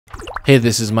Hey,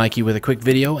 this is Mikey with a quick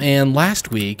video, and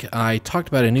last week I talked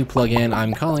about a new plugin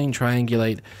I'm calling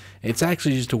Triangulate. It's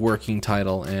actually just a working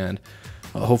title, and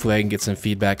hopefully I can get some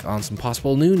feedback on some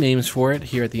possible new names for it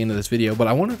here at the end of this video, but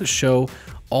I wanted to show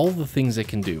all the things it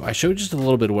can do. I showed just a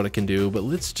little bit of what it can do, but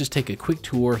let's just take a quick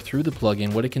tour through the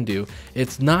plugin, what it can do.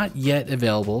 It's not yet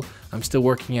available. I'm still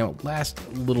working out last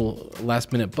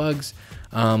minute bugs,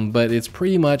 but it's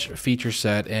pretty much feature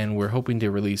set, and we're hoping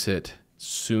to release it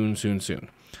soon.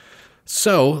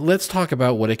 So let's talk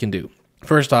about what it can do.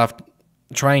 First off,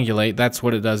 Triangulate, that's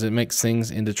what it does. It makes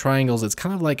things into triangles. It's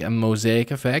kind of like a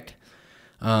mosaic effect,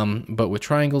 but with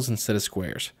triangles instead of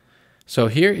squares. So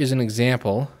here is an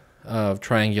example of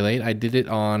Triangulate. I did it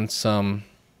on some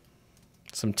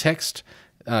text,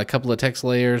 a couple of text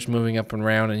layers moving up and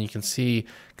around, and you can see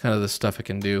kind of the stuff it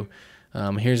can do.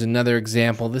 Here's another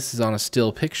example. This is on a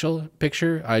still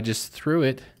picture. I just threw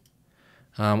it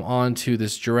onto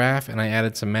this giraffe, and I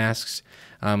added some masks.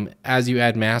 As you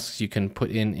add masks, you can put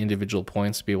in individual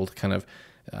points to be able to kind of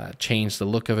change the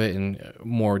look of it and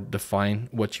more define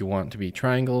what you want to be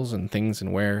triangles and things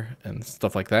and where and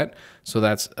stuff like that. So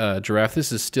that's a giraffe.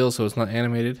 This is still, so it's not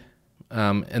animated.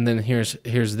 And then here's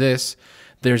this.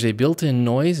 There's a built-in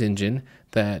noise engine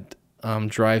that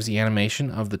drives the animation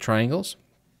of the triangles.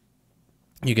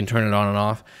 You can turn it on and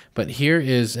off, but here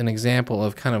is an example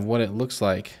of kind of what it looks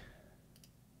like.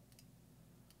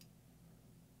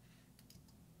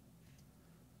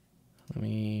 Let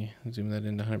me zoom that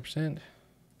into 100%.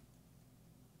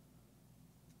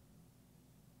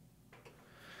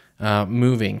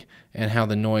 Moving and how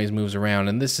the noise moves around.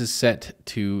 And this is set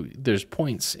to, there's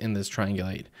points in this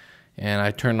Triangulate. And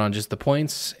I turned on just the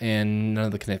points and none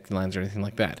of the connecting lines or anything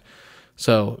like that.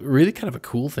 So really kind of a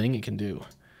cool thing it can do.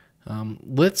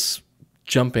 Let's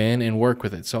jump in and work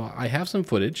with it. So I have some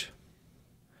footage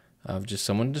of just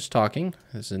someone just talking.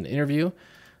 This is an interview.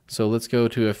 So let's go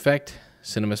to Effect,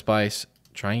 Cinema Spice,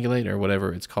 Triangulate, or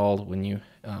whatever it's called when you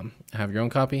have your own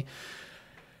copy.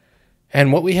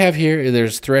 And what we have here,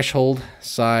 there's threshold,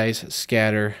 size,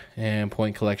 scatter, and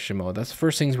point collection mode. That's the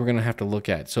first things we're going to have to look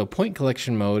at. So point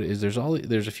collection mode is there's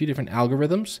a few different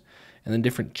algorithms and then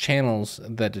different channels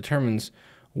that determines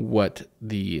what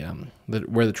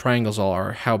where the triangles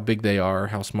are, how big they are,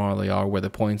 how small they are, where the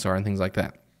points are, and things like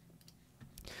that.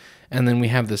 And then we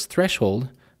have this threshold.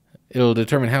 It'll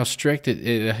determine how strict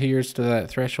it adheres to that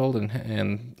threshold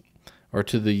or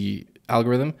to the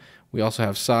algorithm. We also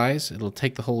have size. It'll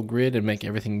take the whole grid and make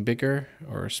everything bigger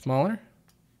or smaller.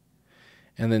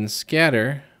 And then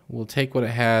scatter will take what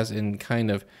it has and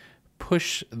kind of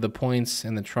push the points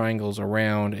and the triangles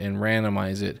around and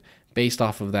randomize it based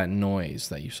off of that noise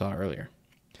that you saw earlier.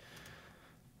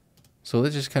 So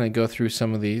let's just kind of go through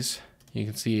some of these. You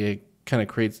can see it kind of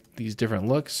creates these different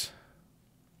looks.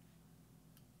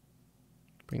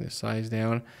 Bring the size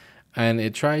down, and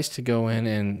it tries to go in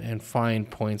and find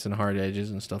points and hard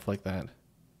edges and stuff like that.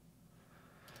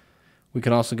 We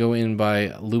can also go in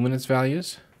by luminance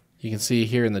values. You can see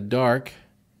here in the dark,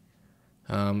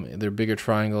 they're bigger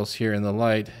triangles. Here in the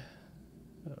light,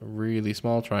 really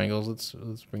small triangles.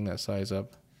 Let's bring that size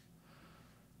up.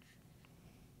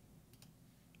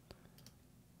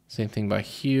 Same thing by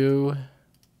hue,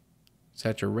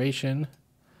 saturation.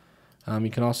 You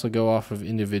can also go off of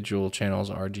individual channels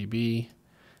RGB,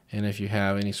 and if you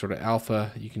have any sort of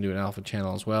alpha, you can do an alpha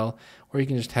channel as well, or you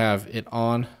can just have it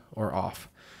on or off.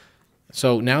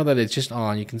 So now that it's just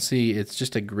on, you can see it's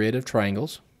just a grid of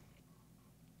triangles,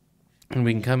 and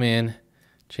we can come in,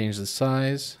 change the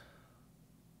size,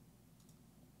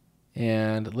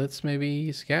 and let's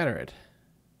maybe scatter it.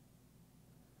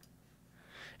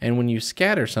 And when you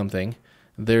scatter something,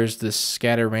 there's this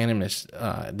scatter randomness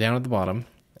down at the bottom.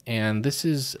 And this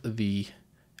is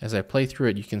as I play through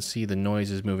it, you can see the noise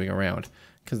is moving around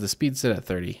because the speed's set at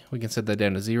 30. We can set that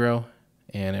down to 0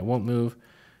 and it won't move.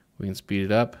 We can speed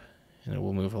it up and it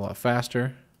will move a lot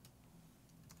faster.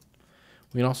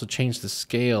 We can also change the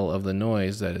scale of the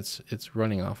noise that it's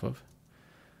running off of.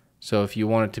 So if you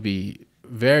want it to be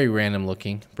very random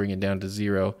looking, bring it down to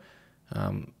 0.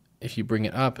 If you bring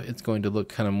it up, it's going to look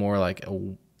kind of more like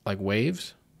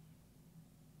waves.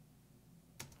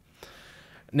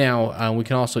 Now, we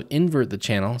can also invert the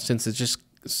channel. Since it's just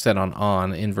set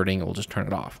on, inverting it will just turn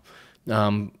it off.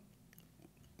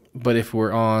 But if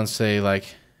we're on, say,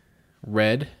 like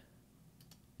red,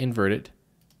 invert it.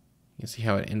 You can see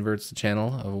how it inverts the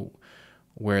channel of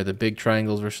where the big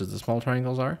triangles versus the small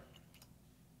triangles are.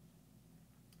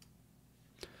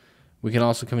 We can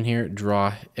also come in here,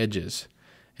 draw edges.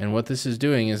 And what this is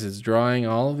doing is it's drawing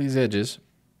all of these edges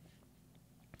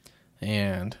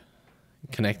and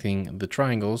connecting the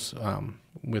triangles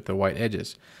with the white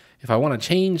edges. If I want to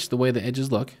change the way the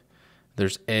edges look,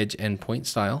 there's edge and point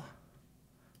style.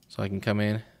 So I can come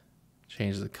in,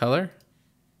 change the color,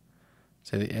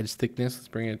 say the edge thickness, let's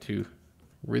bring it to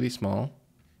really small,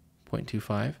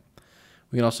 0.25.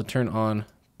 We can also turn on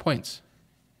points.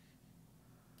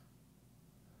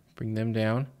 Bring them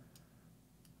down.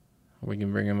 We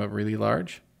can bring them up really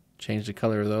large. Change the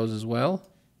color of those as well.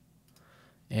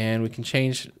 And we can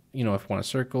change, if we want a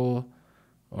circle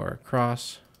or a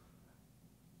cross,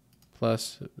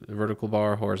 plus a vertical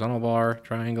bar, horizontal bar,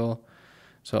 triangle.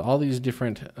 So all these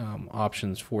different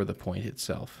options for the point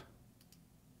itself.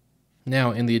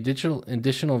 Now in the additional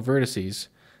vertices,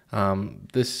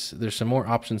 there's some more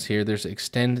options here. There's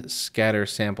extend, scatter,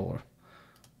 sample.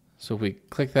 So if we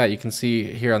click that, you can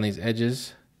see here on these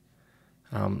edges,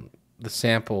 the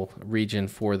sample region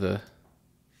for the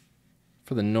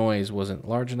noise wasn't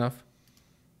large enough.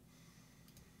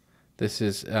 This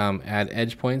is add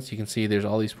edge points. You can see there's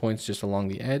all these points just along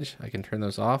the edge. I can turn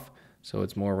those off so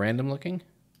it's more random looking.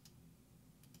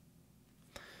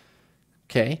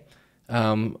 Okay.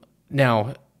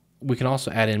 Now we can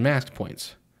also add in mask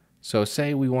points. So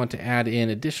say we want to add in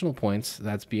additional points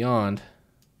that's beyond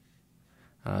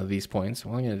these points.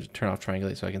 Well, I'm going to turn off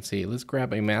Triangulate so I can see. Let's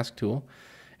grab a mask tool.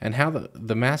 And how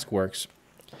the mask works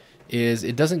is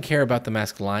it doesn't care about the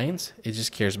mask lines, it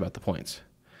just cares about the points.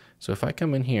 So if I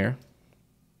come in here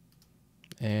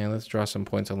and let's draw some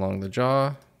points along the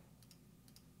jaw,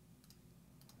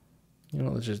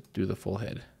 let's just do the full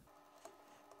head.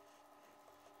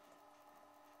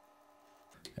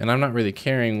 And I'm not really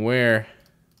caring where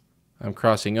I'm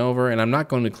crossing over, and I'm not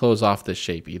going to close off this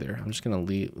shape either. I'm just going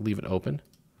to leave it open.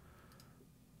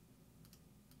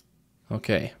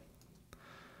 Okay.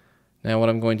 Now what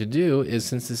I'm going to do is,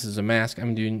 since this is a mask,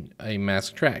 I'm doing a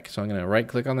mask track. So I'm going to right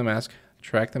click on the mask,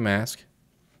 track the mask,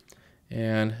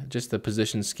 and just the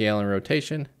position, scale, and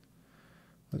rotation.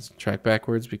 Let's track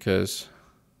backwards because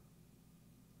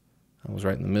I was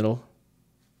right in the middle.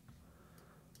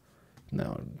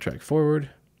 Now track forward.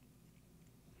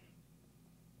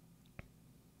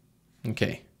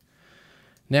 Okay.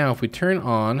 Now if we turn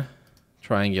on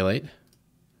Triangulate,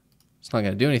 it's not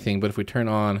going to do anything, but if we turn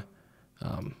on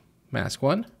mask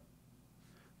 1,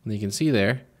 and you can see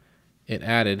there, it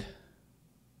added,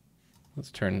 let's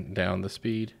turn down the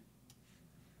speed.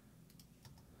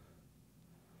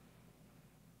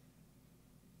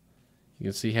 You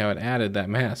can see how it added that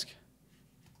mask.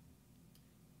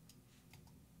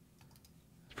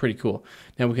 It's pretty cool.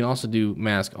 Now we can also do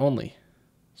mask only.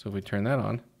 So if we turn that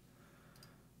on,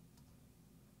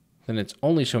 then it's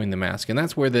only showing the mask. And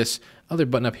that's where this other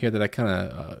button up here that I kind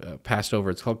of passed over,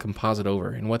 it's called Composite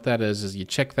Over. And what that is you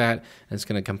check that, and it's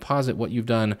going to composite what you've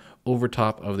done over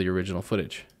top of the original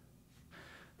footage.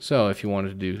 So if you wanted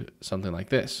to do something like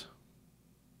this.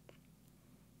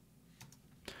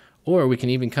 Or we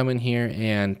can even come in here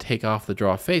and take off the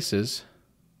draw faces.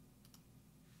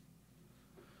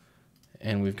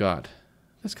 And we've got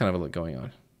this kind of a look going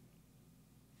on.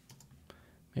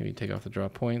 Maybe take off the draw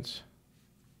points.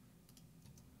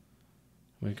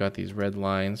 We've got these red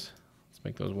lines. Let's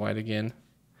make those white again.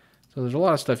 So there's a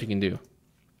lot of stuff you can do.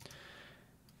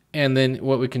 And then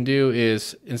what we can do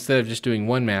is, instead of just doing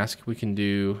one mask, we can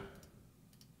do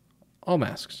all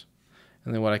masks.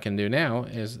 And then what I can do now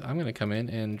is I'm going to come in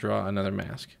and draw another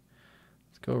mask.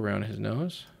 Let's go around his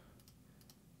nose.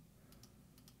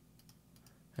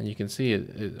 And you can see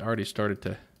it already started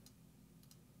to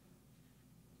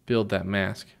build that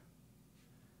mask.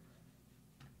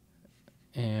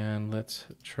 And let's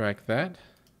track that.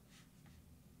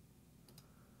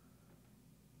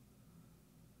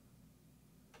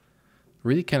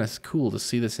 Really kind of cool to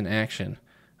see this in action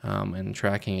and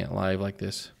tracking it live like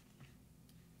this.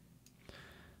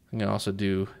 I'm going to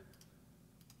do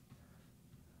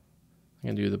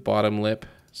the bottom lip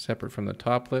separate from the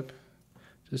top lip,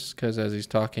 just because as he's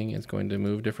talking it's going to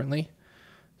move differently.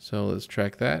 So let's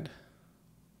track that.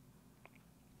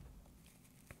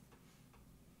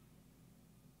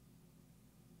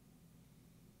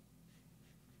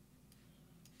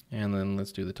 And then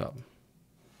let's do the top.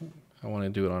 I want to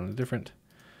do it on a different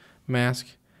mask.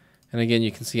 And again,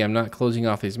 you can see I'm not closing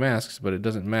off these masks, but it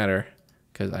doesn't matter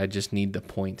because I just need the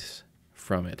points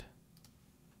from it.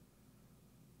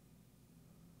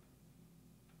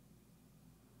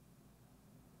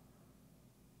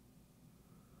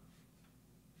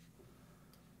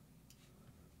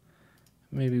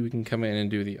 Maybe we can come in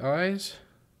and do the eyes.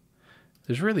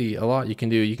 There's really a lot you can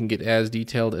do. You can get as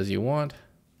detailed as you want.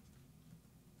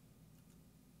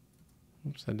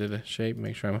 Oops, I did a shape.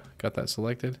 Make sure I got that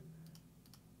selected.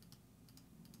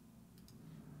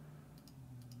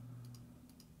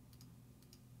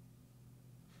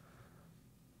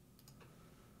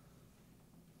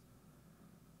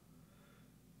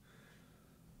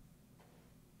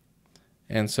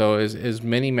 And so as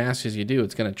many masks as you do,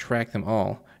 it's going to track them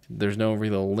all. There's no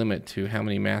real limit to how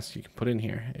many masks you can put in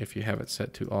here if you have it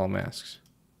set to all masks.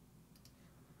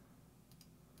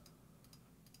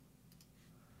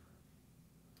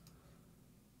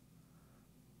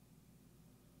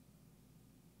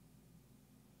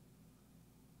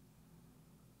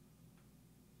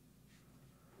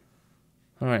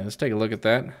 All right, let's take a look at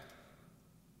that.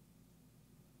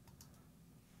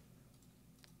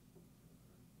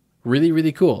 Really,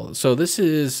 really cool. So this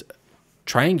is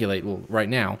Triangulate right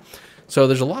now. So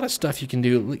there's a lot of stuff you can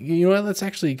do. You know what? Let's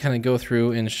actually kind of go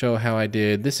through and show how I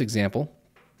did this example.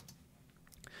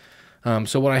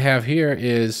 So what I have here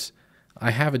is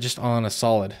I have it just on a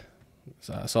solid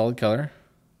color.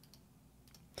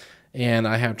 And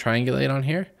I have Triangulate on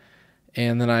here.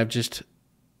 And then I've just,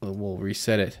 we'll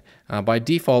reset it. By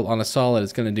default on a solid,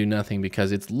 it's going to do nothing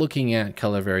because it's looking at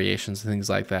color variations and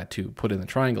things like that to put in the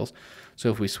triangles. So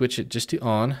if we switch it just to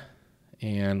on,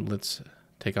 and let's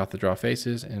take off the draw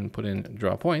faces and put in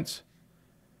draw points,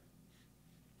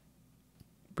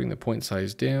 bring the point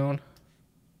size down,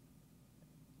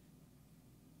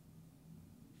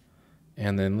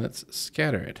 and then let's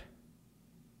scatter it.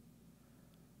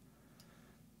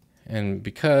 And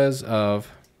because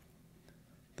of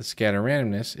the scatter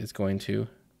randomness, it's going to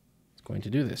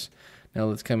do this. Now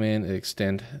let's come in and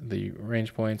extend the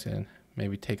range points and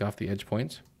maybe take off the edge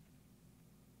points.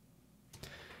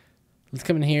 Let's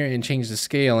come in here and change the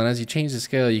scale, and as you change the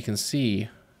scale, you can see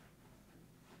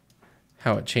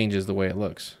how it changes the way it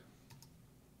looks.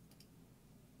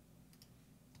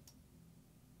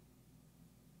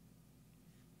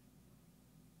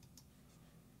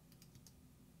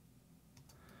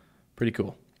 Pretty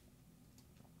cool.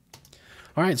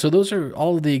 All right, so those are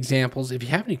all of the examples. If you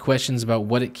have any questions about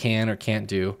what it can or can't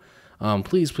do,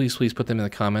 please put them in the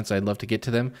comments. I'd love to get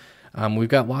to them. We've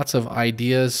got lots of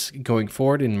ideas going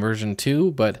forward in version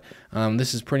 2, but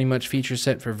this is pretty much feature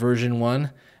set for version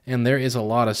 1, and there is a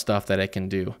lot of stuff that it can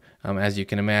do, as you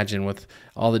can imagine, with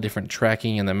all the different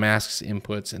tracking and the masks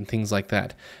inputs and things like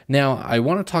that. Now, I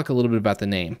want to talk a little bit about the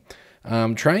name.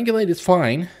 Triangulate is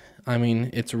fine. I mean,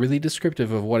 it's really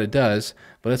descriptive of what it does,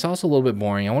 but it's also a little bit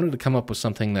boring. I wanted to come up with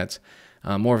something that's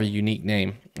more of a unique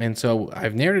name, and so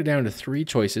I've narrowed it down to 3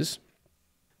 choices.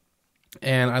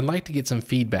 And I'd like to get some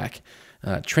feedback.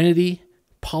 Trinity,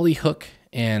 Polyhook,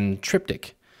 and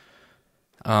Triptych.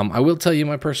 I will tell you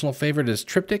my personal favorite is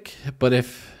Triptych, but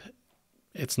if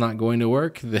it's not going to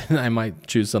work, then I might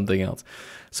choose something else.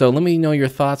 So let me know your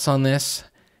thoughts on this,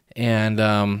 and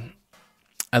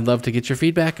I'd love to get your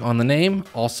feedback on the name,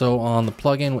 also on the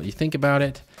plugin, what you think about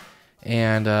it.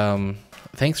 And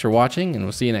thanks for watching, and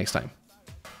we'll see you next time.